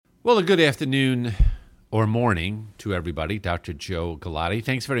Well, a good afternoon or morning to everybody. Dr. Joe Galati.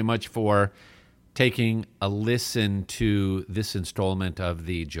 Thanks very much for taking a listen to this installment of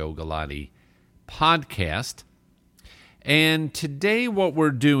the Joe Galati podcast. And today what we're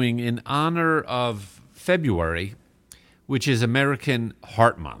doing in honor of February, which is American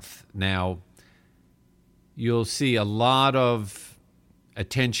Heart Month. Now, you'll see a lot of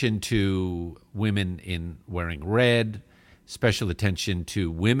attention to women in wearing red, special attention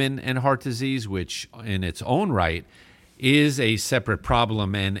to women and heart disease, which in its own right is a separate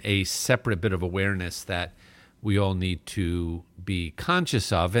problem and a separate bit of awareness that we all need to be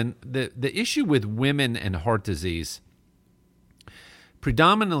conscious of. And the issue with women and heart disease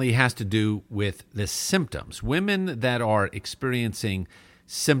predominantly has to do with the symptoms. Women that are experiencing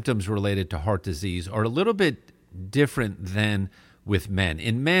symptoms related to heart disease are a little bit different than with men.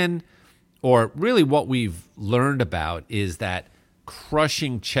 In men, or really what we've learned about, is that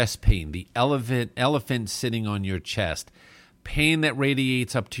crushing chest pain, the elephant sitting on your chest, pain that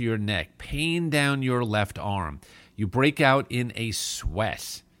radiates up to your neck, pain down your left arm. You break out in a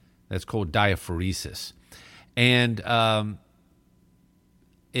sweat. That's called diaphoresis. And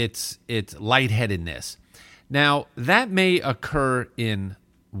it's lightheadedness. Now, that may occur in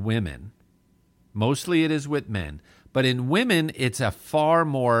women. Mostly it is with men. But in women, it's a far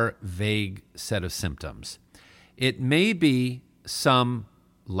more vague set of symptoms. It may be some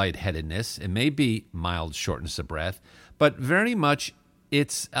lightheadedness. It may be mild shortness of breath. But very much,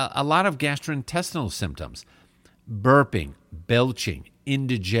 it's a lot of gastrointestinal symptoms. Burping, belching,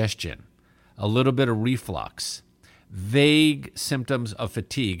 indigestion, a little bit of reflux, vague symptoms of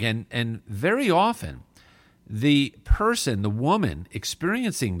fatigue. And very often, the person, the woman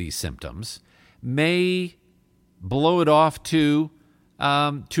experiencing these symptoms may blow it off to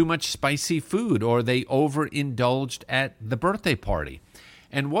too much spicy food, or they overindulged at the birthday party.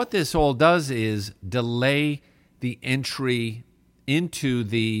 And what this all does is delay the entry into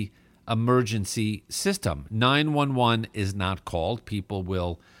the emergency system. 911 is not called. People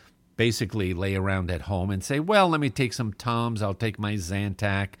will basically lay around at home and say, well, let me take some Tums. I'll take my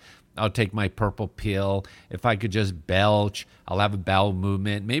Zantac. I'll take my purple pill. If I could just belch, I'll have a bowel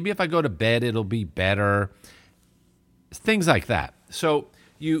movement. Maybe if I go to bed, it'll be better. Things like that. So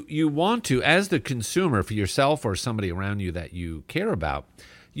you want to, as the consumer, for yourself or somebody around you that you care about,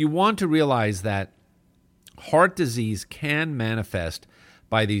 you want to realize that heart disease can manifest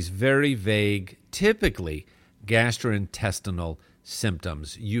by these very vague, typically gastrointestinal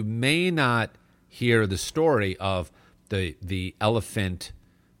symptoms. You may not hear the story of the elephant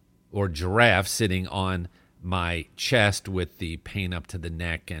or giraffe sitting on my chest with the pain up to the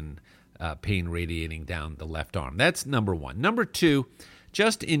neck and pain radiating down the left arm. That's number one. Number two,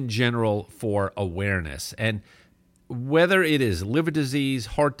 just in general for awareness. And whether it is liver disease,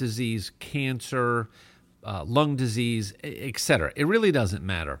 heart disease, cancer, lung disease, etc., it really doesn't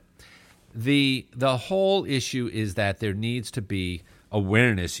matter. The whole issue is that there needs to be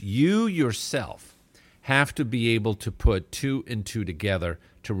awareness. You yourself have to be able to put two and two together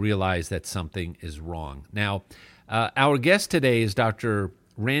to realize that something is wrong. Now, our guest today is Dr.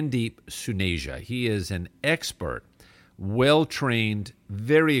 Randeep Suneja. He is an expert, well-trained,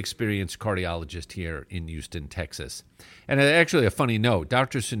 very experienced cardiologist here in Houston, Texas. And actually, a funny note,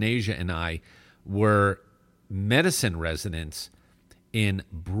 Dr. Suneja and I were medicine residents in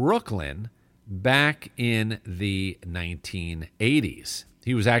Brooklyn back in the 1980s.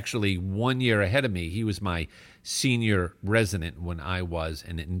 He was actually 1 year ahead of me. He was my senior resident when I was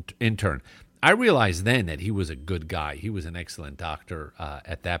an intern. I realized then that he was a good guy. He was an excellent doctor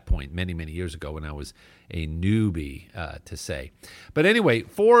at that point, many, many years ago when I was a newbie, to say. But anyway,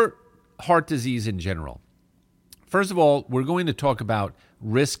 for heart disease in general, first of all, we're going to talk about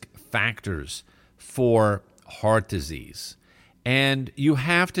risk factors for heart disease. And you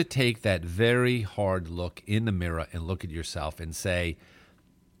have to take that very hard look in the mirror and look at yourself and say,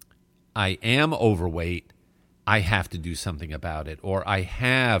 I am overweight. I have to do something about it. Or I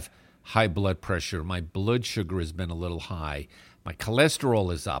have high blood pressure, my blood sugar has been a little high, my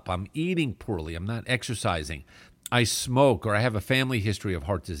cholesterol is up, I'm eating poorly, I'm not exercising, I smoke, or I have a family history of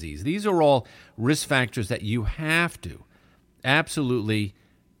heart disease. These are all risk factors that you have to absolutely,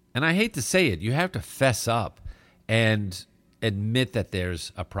 and I hate to say it, you have to fess up and admit that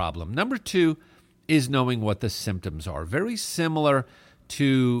there's a problem. Number two is knowing what the symptoms are. Very similar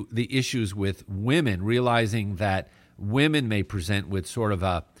to the issues with women, realizing that women may present with sort of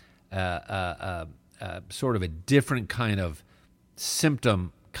a different kind of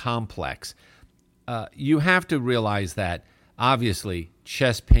symptom complex. You have to realize that obviously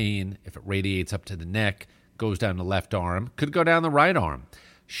chest pain, if it radiates up to the neck, goes down the left arm, could go down the right arm.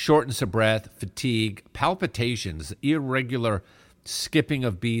 shortness of breath, fatigue, palpitations, irregular skipping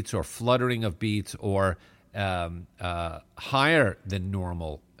of beats or fluttering of beats, or higher than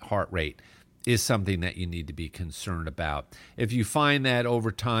normal heart rate is something that you need to be concerned about. If you find that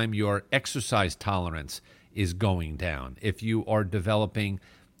over time your exercise tolerance is going down, if you are developing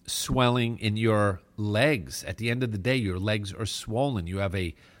swelling in your legs, at the end of the day, your legs are swollen, you have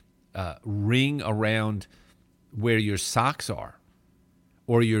a ring around where your socks are,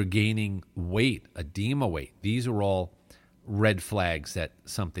 or you're gaining weight, edema weight, these are all red flags that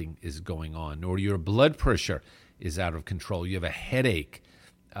something is going on. Or your blood pressure is out of control, you have a headache,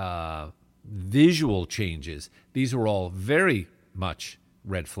 visual changes. These are all very much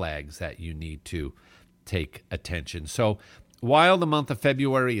red flags that you need to take attention. So while the month of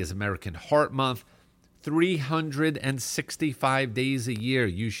February is American Heart Month, 365 days a year,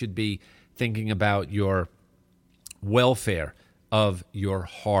 you should be thinking about your welfare of your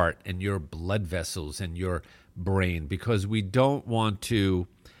heart and your blood vessels and your brain, because we don't want to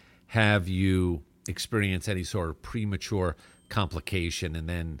have you experience any sort of premature complication and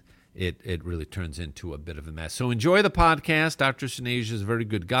then it really turns into a bit of a mess. So enjoy the podcast. Dr. Suneja is a very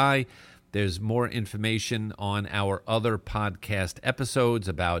good guy. There's more information on our other podcast episodes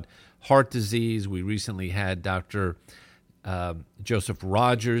about heart disease. We recently had Dr. Joseph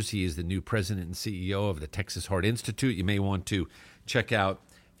Rogers. He is the new president and CEO of the Texas Heart Institute. You may want to check out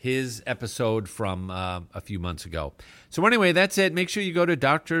his episode from a few months ago. So anyway, that's it. Make sure you go to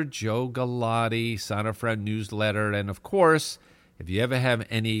Dr. Joe Galati, sign up for our newsletter. And of course, if you ever have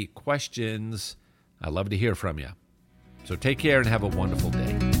any questions, I'd love to hear from you. So take care and have a wonderful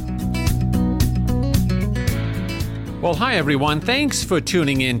day. Well, hi, everyone. Thanks for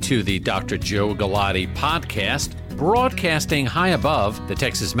tuning in to the Dr. Joe Galati podcast, broadcasting high above the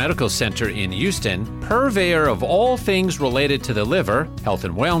Texas Medical Center in Houston, purveyor of all things related to the liver, health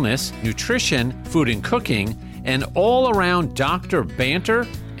and wellness, nutrition, food and cooking, and all-around doctor banter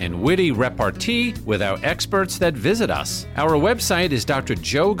and witty repartee with our experts that visit us. Our website is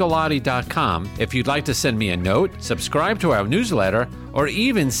drjoegalati.com. If you'd like to send me a note, subscribe to our newsletter, or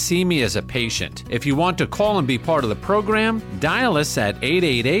even see me as a patient. If you want to call and be part of the program, dial us at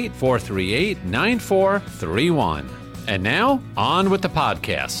 888-438-9431. And now, on with the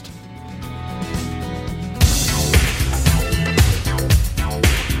podcast.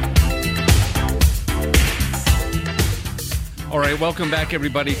 All right, welcome back,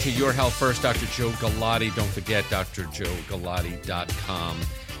 everybody, to Your Health First. Dr. Joe Galati. Don't forget, drjoegalati.com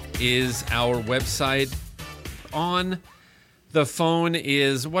is our website. On the phone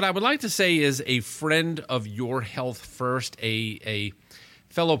is what I would like to say is a friend of Your Health First, a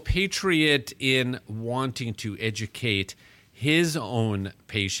fellow patriot in wanting to educate his own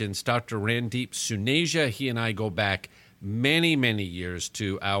patients, Dr. Randeep Suneja. He and I go back many, many years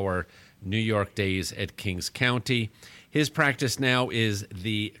to our New York days at Kings County. His practice now is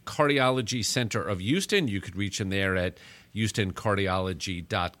the Cardiology Center of Houston. You could reach him there at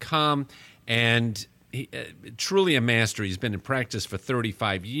houstoncardiology.com. And he, truly a master. He's been in practice for 30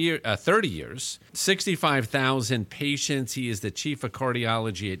 years, 65,000 patients. He is the chief of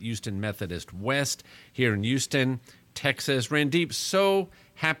cardiology at Houston Methodist West here in Houston, Texas. Randeep, so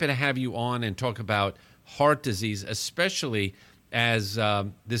happy to have you on and talk about heart disease, especially as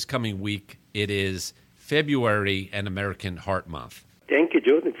this coming week it is February and American Heart Month. Thank you,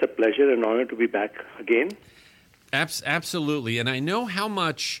 Joe. It's a pleasure and honor to be back again. Absolutely. And I know how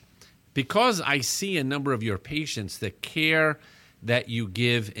much, because I see a number of your patients, the care that you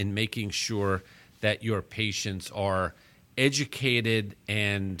give in making sure that your patients are educated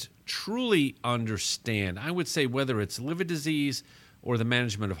and truly understand. I would say whether it's liver disease or the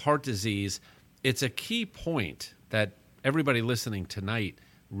management of heart disease, it's a key point that everybody listening tonight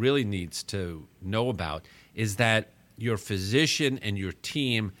really needs to know about, is that your physician and your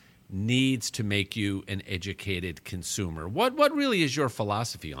team needs to make you an educated consumer. What really is your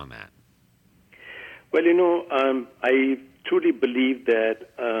philosophy on that? Well, I truly believe that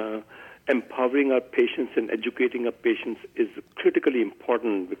empowering our patients and educating our patients is critically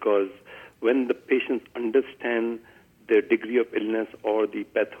important, because when the patients understand their degree of illness or the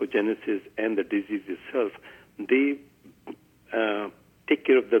pathogenesis and the disease itself, they take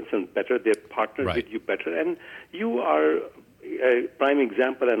care of themselves better, they partner with you better. And you are a prime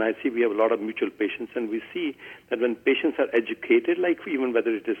example, and I see we have a lot of mutual patients, and we see that when patients are educated, like even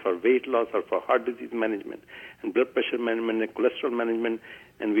whether it is for weight loss or for heart disease management and blood pressure management and cholesterol management,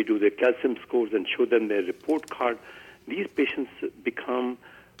 and we do their calcium scores and show them their report card, these patients become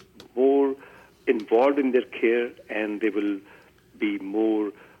more involved in their care, and they will be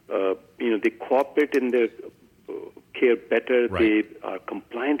more, they cooperate in their care better. Right. They are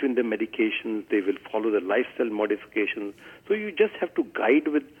compliant with the medications. They will follow the lifestyle modifications. So you just have to guide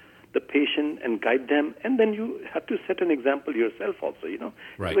with the patient and guide them, and then you have to set an example yourself also,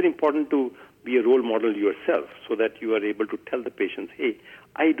 Right. It's very important to be a role model yourself so that you are able to tell the patients, hey,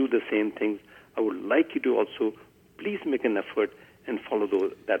 I do the same things. I would like you to also please make an effort and follow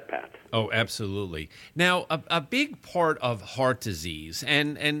that path. Oh, absolutely. Now, a big part of heart disease,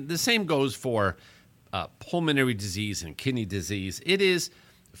 and the same goes for pulmonary disease and kidney disease, it is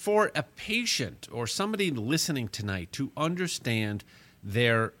for a patient or somebody listening tonight to understand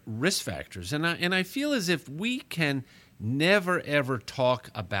their risk factors. And I feel as if we can never, ever talk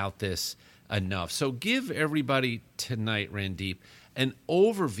about this enough. So give everybody tonight, Randeep, an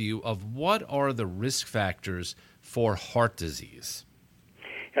overview of what are the risk factors for heart disease.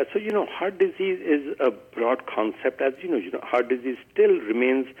 Yeah, so, heart disease is a broad concept. As heart disease still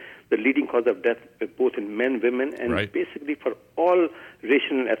remains the leading cause of death both in men, women, and Right. basically for all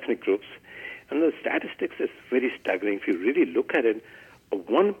racial and ethnic groups. And the statistics is very staggering. If you really look at it,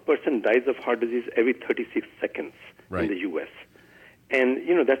 one person dies of heart disease every 36 seconds Right. in the U.S. And,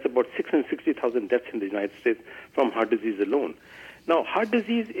 that's about 660,000 deaths in the United States from heart disease alone. Now, heart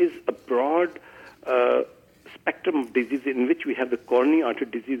disease is a broad spectrum of disease in which we have the coronary artery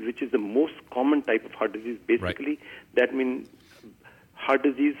disease, which is the most common type of heart disease. Basically, that means heart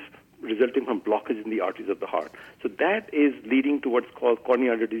disease resulting from blockage in the arteries of the heart. So that is leading to what's called coronary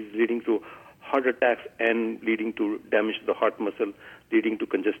artery disease, leading to heart attacks and leading to damage to the heart muscle, leading to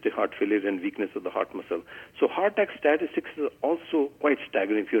congestive heart failure and weakness of the heart muscle. So heart attack statistics is also quite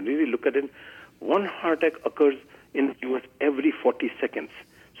staggering. If you really look at it, one heart attack occurs in the U.S. every 40 seconds.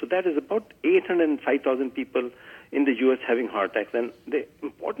 So that is about 805,000 people in the U.S. having heart attacks. And the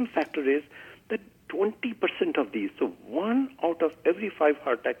important factor is that 20% of these, so 1 out of every 5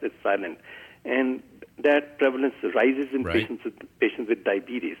 heart attacks is silent. And that prevalence rises in Right. patients with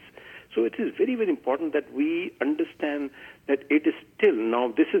diabetes. So it is very, very important that we understand that it is still, now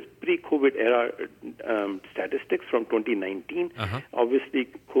this is pre-COVID era statistics from 2019. Uh-huh. Obviously,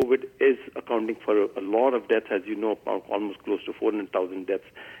 COVID is accounting for a lot of deaths, as you know, almost close to 400,000 deaths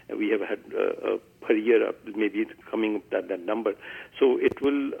we have had per year, maybe it's coming up that number. So it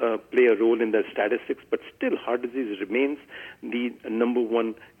will play a role in the statistics, but still heart disease remains the number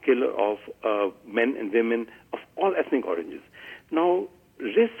one killer of men and women of all ethnic origins. Now,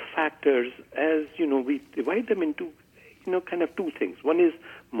 risk factors, as you know, we divide them into, kind of two things. One is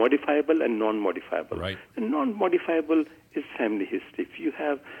modifiable and non-modifiable. Right. And non-modifiable is family history. If you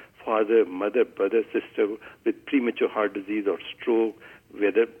have father, mother, brother, sister with premature heart disease or stroke,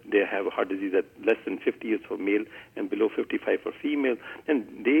 whether they have heart disease at less than 50 years for male and below 55 for female,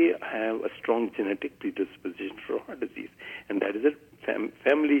 then they have a strong genetic predisposition for heart disease. And that is a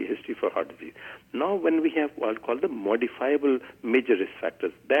family history for heart disease. Now, when we have what called the modifiable major risk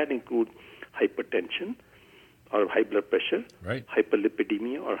factors, that include hypertension or high blood pressure, Right.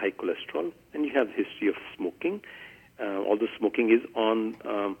 hyperlipidemia or high cholesterol, and you have history of smoking. Although smoking is on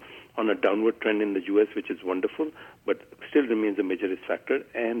a downward trend in the U.S., which is wonderful, but still remains a major risk factor.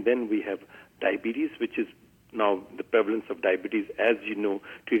 And then we have diabetes, which is now the prevalence of diabetes, as you know,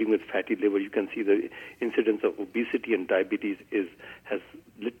 treating with fatty liver, you can see the incidence of obesity and diabetes has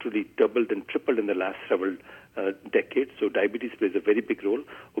literally doubled and tripled in the last several decades. So diabetes plays a very big role.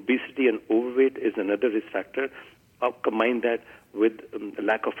 Obesity and overweight is another risk factor. Combine that with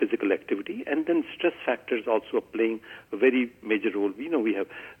lack of physical activity, and then stress factors also are playing a very major role. We have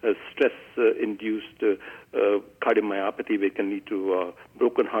stress-induced cardiomyopathy, which can lead to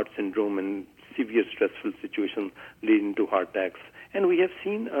broken heart syndrome and severe stressful situations leading to heart attacks. And we have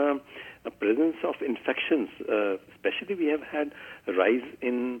seen a presence of infections, especially we have had a rise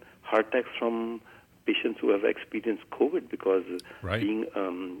in heart attacks from patients who have experienced COVID because Right. being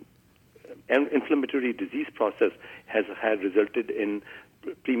an inflammatory disease process has resulted in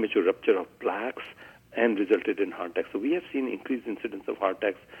premature rupture of plaques and resulted in heart attacks. So we have seen increased incidence of heart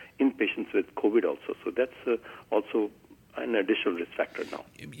attacks in patients with COVID also. So that's also an additional risk factor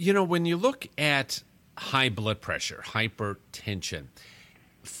now. When you look at high blood pressure, hypertension,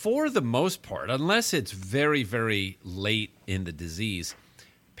 for the most part, unless it's very, very late in the disease,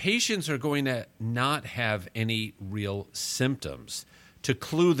 patients are going to not have any real symptoms to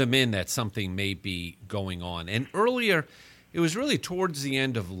clue them in that something may be going on. And earlier, it was really towards the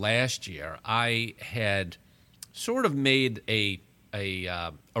end of last year, I had sort of made a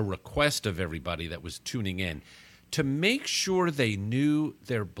request of everybody that was tuning in to make sure they knew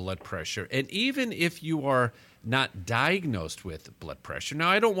their blood pressure. And even if you are not diagnosed with blood pressure, now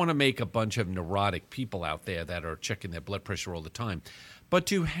I don't want to make a bunch of neurotic people out there that are checking their blood pressure all the time, but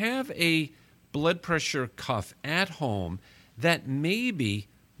to have a blood pressure cuff at home that maybe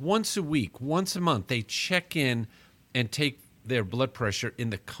once a week, once a month, they check in and take their blood pressure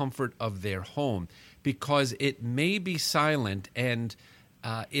in the comfort of their home, because it may be silent, and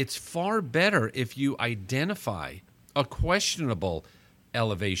it's far better if you identify a questionable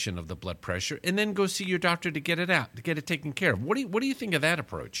elevation of the blood pressure and then go see your doctor to get it out, to get it taken care of. What do you think of that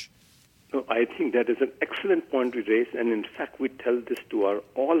approach? No, I think that is an excellent point to raise, and in fact, we tell this to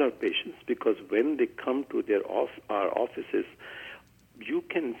all our patients, because when they come to our offices, you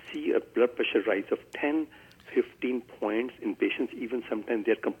can see a blood pressure rise of 10, 15 points in patients. Even sometimes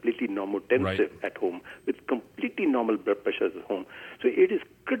they're completely normotensive at home with completely normal blood pressures at home. So it is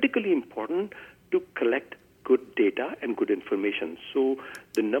critically important to collect good data and good information. So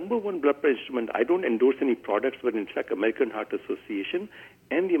the number one blood pressure instrument, I don't endorse any products, but in fact American Heart Association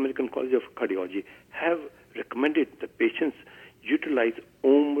and the American College of Cardiology have recommended that patients utilize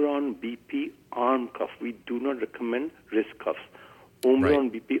Omron BP arm cuff. We do not recommend wrist cuffs. Omron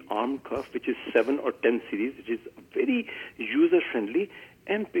BP arm cuff, which is 7 or 10 series, which is very user-friendly,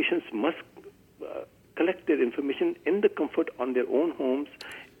 and patients must collect their information in the comfort on their own homes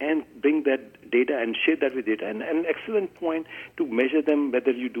and bring that data and share that with data. And an excellent point to measure them,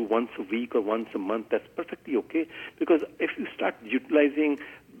 whether you do once a week or once a month, that's perfectly okay, because if you start utilizing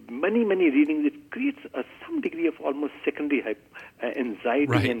many readings, it creates some degree of almost secondary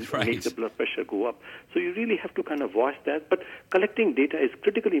anxiety and makes the blood pressure go up. So you really have to kind of watch that. But collecting data is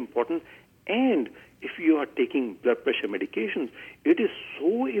critically important. And if you are taking blood pressure medications, it is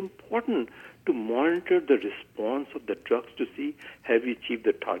so important to monitor the response of the drugs to see have we achieved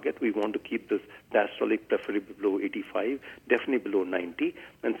the target. We want to keep this diastolic preferably below 85, definitely below 90,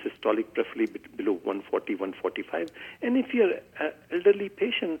 and systolic preferably below 140, 145. And if you're an elderly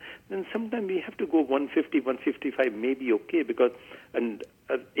patient, then sometimes we have to go 150, 155 may be okay, because an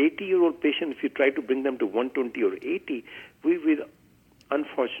 80-year-old patient, if you try to bring them to 120 or 80, we will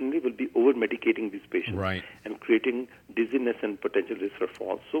unfortunately will be over-medicating these patients and creating dizziness and potential risk for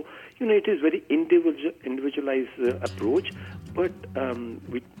falls. So, it is very individualized approach, but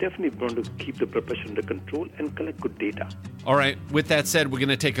we definitely want to keep the blood pressure under control and collect good data. All right. With that said, we're going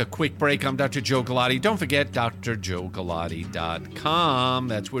to take a quick break. I'm Dr. Joe Galati. Don't forget drjoegalati.com.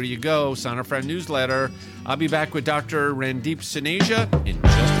 That's where you go. Sign up for our newsletter. I'll be back with Dr. Randeep Saneja in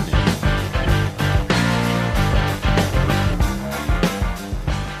just a minute.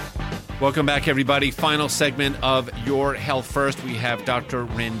 Welcome back, everybody. Final segment of Your Health First. We have Dr.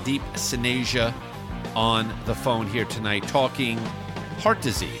 Randeep Saneja on the phone here tonight talking heart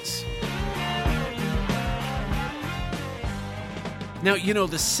disease. Now,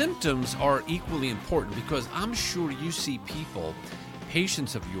 the symptoms are equally important, because I'm sure you see people,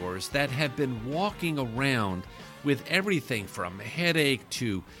 patients of yours, that have been walking around with everything from headache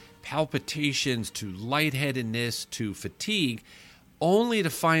to palpitations to lightheadedness to fatigue, only to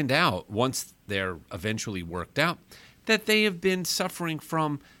find out, once they're eventually worked out, that they have been suffering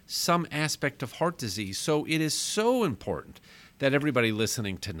from some aspect of heart disease. So it is so important that everybody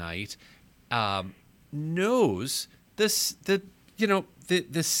listening tonight knows the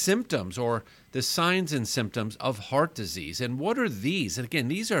symptoms or the signs and symptoms of heart disease. And what are these? And again,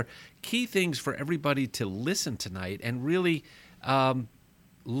 these are key things for everybody to listen tonight and really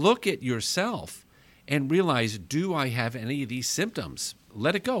look at yourself and realize, do I have any of these symptoms?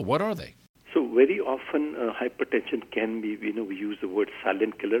 Let it go. What are they? So very often hypertension can be, we use the word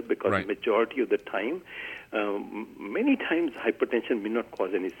silent killer, because the majority of the time, many times hypertension may not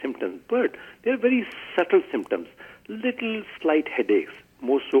cause any symptoms, but they're very subtle symptoms. Little slight headaches,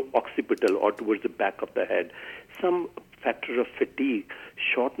 more so occipital or towards the back of the head, some factor of fatigue,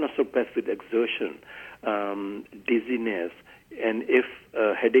 shortness of breath with exertion, dizziness. And if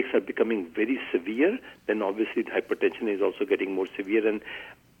headaches are becoming very severe, then obviously the hypertension is also getting more severe. And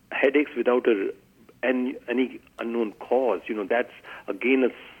headaches without any unknown cause, that's again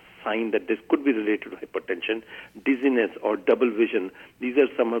a sign that this could be related to hypertension. Dizziness or double vision, these are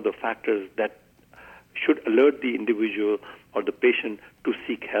some of the factors that should alert the individual or the patient to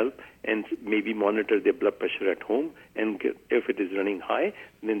seek help and maybe monitor their blood pressure at home. And if it is running high,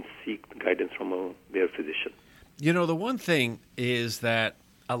 then seek guidance from their physician. The one thing is that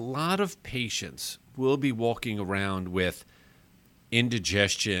a lot of patients will be walking around with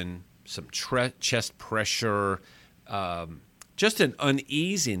indigestion, some chest pressure, just an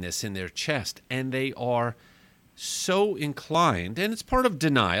uneasiness in their chest, and they are so inclined, and it's part of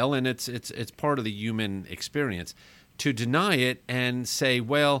denial, and it's part of the human experience, to deny it and say,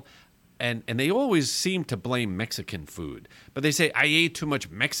 well, and they always seem to blame Mexican food. But they say, I ate too much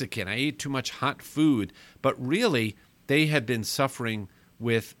Mexican, I ate too much hot food. But really, they had been suffering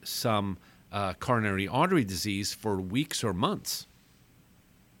with some coronary artery disease for weeks or months.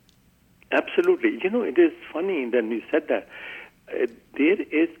 Absolutely. It is funny that you said that. There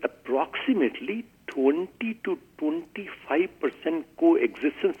is approximately 20 to 25%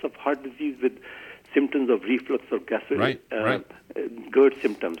 coexistence of heart disease with symptoms of reflux or GERD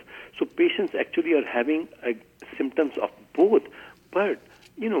symptoms. So patients actually are having symptoms of both. But,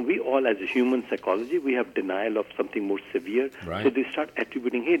 we all as a human psychology, we have denial of something more severe. Right. So they start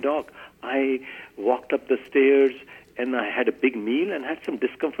attributing, hey, doc, I walked up the stairs and I had a big meal and had some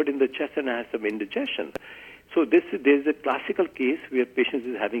discomfort in the chest and I had some indigestion. So there's a classical case where patient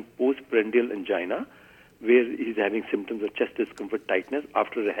is having postprandial angina, where he's having symptoms of chest discomfort, tightness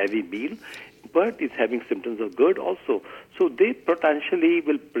after a heavy meal, but he's having symptoms of GERD also. So they potentially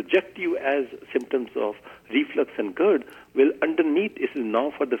will project you as symptoms of reflux and GERD. Well, underneath it is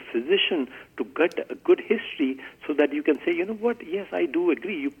now for the physician to get a good history so that you can say, you know what, yes, I do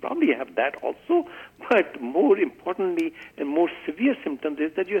agree, you probably have that also, but more importantly and more severe symptoms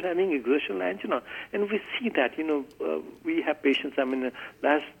is that you're having exertional angina. And we see that, we have patients,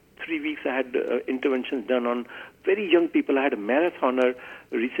 last 3 weeks I had interventions done on very young people. I had a marathoner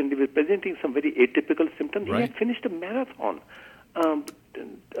recently was presenting some very atypical symptoms. Right. He had finished a marathon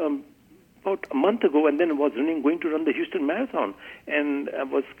about a month ago and then was going to run the Houston Marathon, and I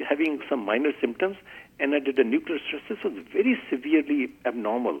was having some minor symptoms, and I did a nuclear stress test. It was very severely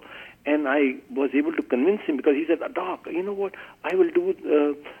abnormal. And I was able to convince him because he said, Doc, you know what, I will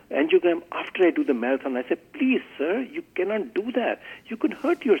do angiogram after I do the marathon. I said, please, sir, you cannot do that. You could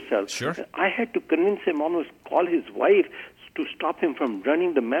hurt yourself. Sure. I had to convince him, almost call his wife to stop him from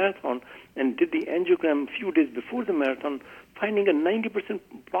running the marathon, and did the angiogram a few days before the marathon, finding a 90%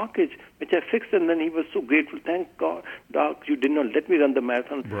 blockage, which I fixed, and then he was so grateful. Thank God, Doc, you did not let me run the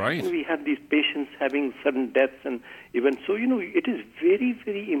marathon. Right. And we had these patients having sudden deaths and events. So, it is very,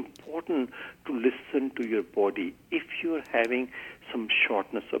 very important to listen to your body. If you're having some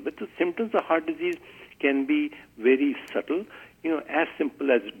shortness of breath, the symptoms of heart disease can be very subtle, as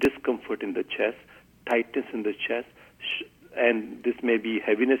simple as discomfort in the chest, tightness in the chest, and this may be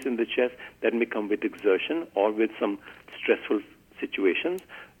heaviness in the chest that may come with exertion or with some stressful situations.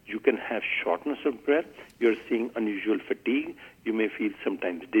 You can have shortness of breath. You're seeing unusual fatigue. You may feel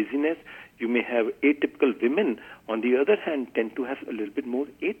sometimes dizziness. You may have atypical women, on the other hand, tend to have a little bit more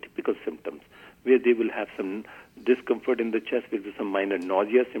atypical symptoms, where they will have some discomfort in the chest with some minor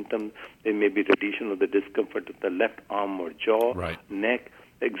nausea symptoms. There may be radiation of the discomfort of the left arm or jaw, right. neck.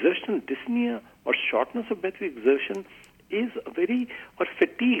 Exertional dyspnea or shortness of breath with exertion is or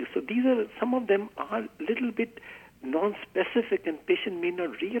fatigue. So these are, some of them are a little bit non-specific and patient may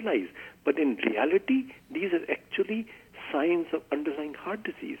not realize. But in reality, these are actually signs of underlying heart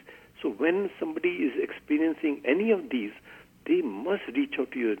disease. So when somebody is experiencing any of these, they must reach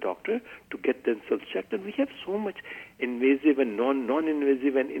out to your doctor to get themselves checked. And we have so much invasive and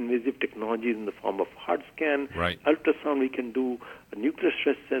non-invasive and invasive technologies in the form of heart scan, right. ultrasound. We can do a nuclear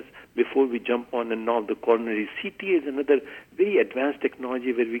stress test before we jump on, and now the coronary CT is another very advanced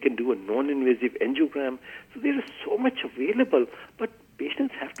technology where we can do a non-invasive angiogram. So there is so much available, but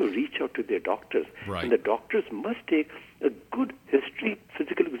patients have to reach out to their doctors. Right. And the doctors must take a good history,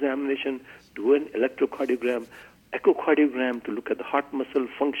 physical examination, do an electrocardiogram, echocardiogram to look at the heart muscle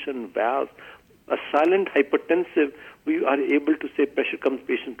function, valves. A silent hypertensive, we are able to say patient comes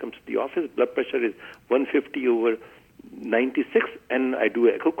to the office, blood pressure is 150 over 96, and I do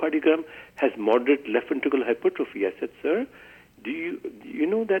an echocardiogram, has moderate left ventricular hypertrophy. I said, sir, do you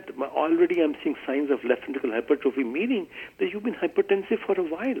know that already I'm seeing signs of left ventricular hypertrophy, meaning that you've been hypertensive for a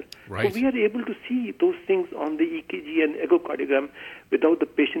while. Right. So we are able to see those things on the EKG and echocardiogram without the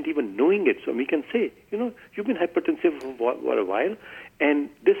patient even knowing it. So we can say, you've been hypertensive for a while, and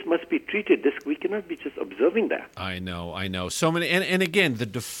this must be treated. We cannot be just observing that. I know. So many, and again, the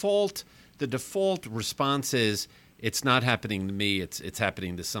default response is, it's not happening to me, it's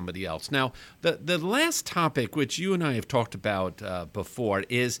happening to somebody else. Now, the last topic, which you and I have talked about before,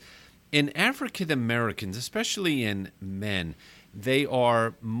 is in African Americans, especially in men, they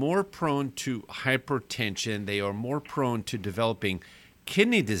are more prone to hypertension, they are more prone to developing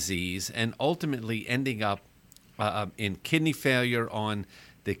kidney disease, and ultimately ending up in kidney failure on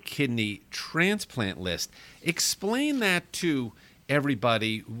the kidney transplant list. Explain that to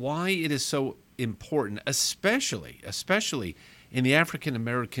everybody, why it is so important, especially in the African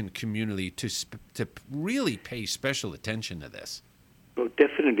American community, to really pay special attention to this. Oh,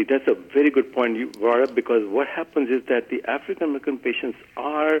 definitely. That's a very good point you brought up, because what happens is that the African American patients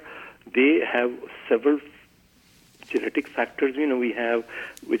they have several genetic factors. We have,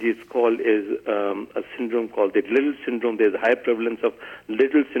 which is called a syndrome called the Little syndrome. There's a high prevalence of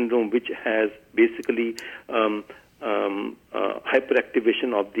Little syndrome, which has basically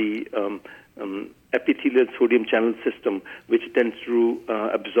hyperactivation of the epithelial sodium channel system, which tends to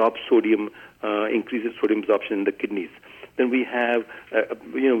absorb sodium, increases sodium absorption in the kidneys. Then we have,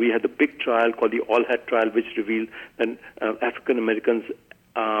 we had the big trial called the ALLHAT trial, which revealed that African Americans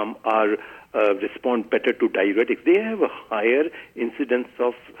respond better to diuretics. They have a higher incidence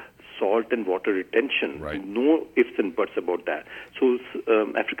of salt and water retention. Right. No ifs and buts about that. So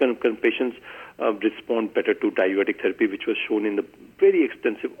African American patients respond better to diuretic therapy, which was shown in the very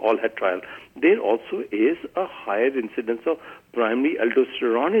extensive ALLHAT trial. There also is a higher incidence of primary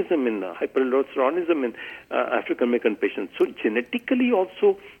aldosteronism and hyperaldosteronism in African American patients. So genetically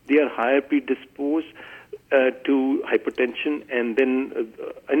also they are higher predisposed to hypertension, and then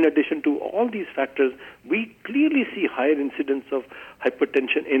in addition to all these factors, we clearly see higher incidence of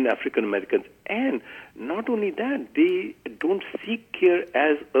hypertension in African Americans. And not only that, they don't seek care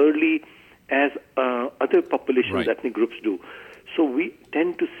as early as other populations, right, ethnic groups do. So we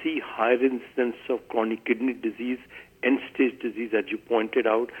tend to see higher incidence of chronic kidney disease, end-stage disease, as you pointed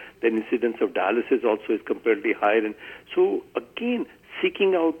out. The incidence of dialysis also is comparatively higher. And so again,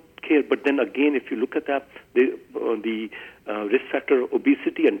 seeking out care. But then again, if you look at that, the risk factor of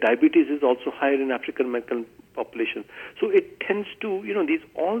obesity and diabetes is also higher in African American population. So it tends to,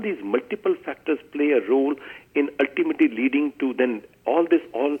 all these multiple factors play a role in ultimately leading to then all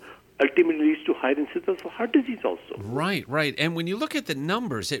ultimately leads to higher incidence of heart disease also. Right. And when you look at the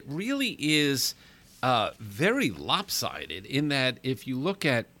numbers, it really is very lopsided in that if you look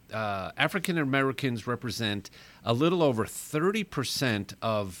at African Americans represent a little over 30%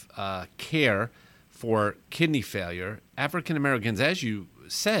 of care for kidney failure. African Americans, as you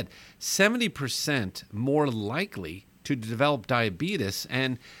said, 70% more likely to develop diabetes.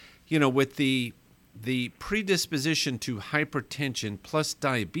 And, with the predisposition to hypertension plus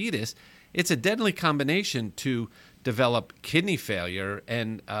diabetes, it's a deadly combination to develop kidney failure.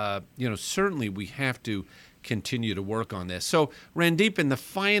 And, certainly we have to continue to work on this. So, Randeep, in the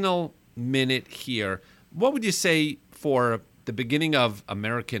final minute here, what would you say for the beginning of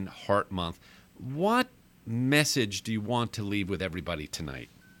American Heart Month? What message do you want to leave with everybody tonight?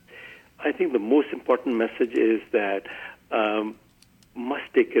 I think the most important message is that must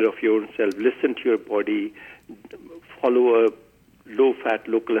take care of your own self. Listen to your body. Follow a low-fat,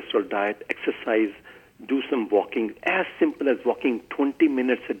 low-cholesterol diet. Exercise. Do some walking. As simple as walking 20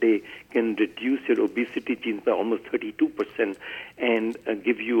 minutes a day can reduce your obesity genes by almost 32% and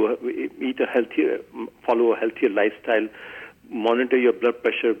give you follow a healthier lifestyle. Monitor your blood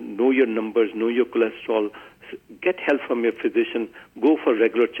pressure. Know your numbers. Know your cholesterol. Get help from your physician. Go for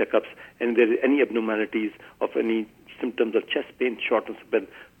regular checkups. And if there are any abnormalities of any symptoms of chest pain, shortness of breath,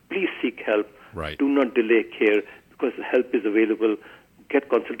 please seek help. Right. Do not delay care because help is available. Get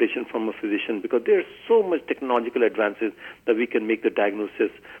consultation from a physician because there's so much technological advances that we can make the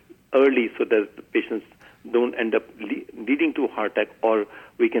diagnosis early so that the patients don't end up leading to a heart attack, or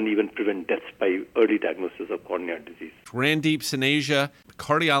we can even prevent deaths by early diagnosis of coronary disease. Randeep Saneja,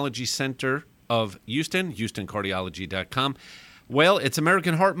 Cardiology Center of Houston, HoustonCardiology.com. Well, it's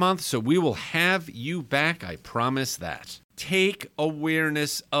American Heart Month, so we will have you back. I promise that. Take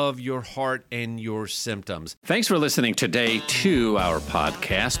awareness of your heart and your symptoms. Thanks for listening today to our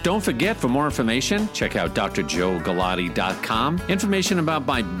podcast. Don't forget, for more information, check out drjoegalati.com. Information about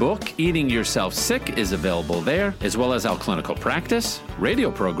my book, Eating Yourself Sick, is available there, as well as our clinical practice,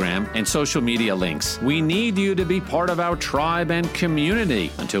 radio program, and social media links. We need you to be part of our tribe and community.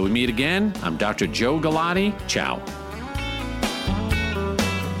 Until we meet again, I'm Dr. Joe Galati. Ciao.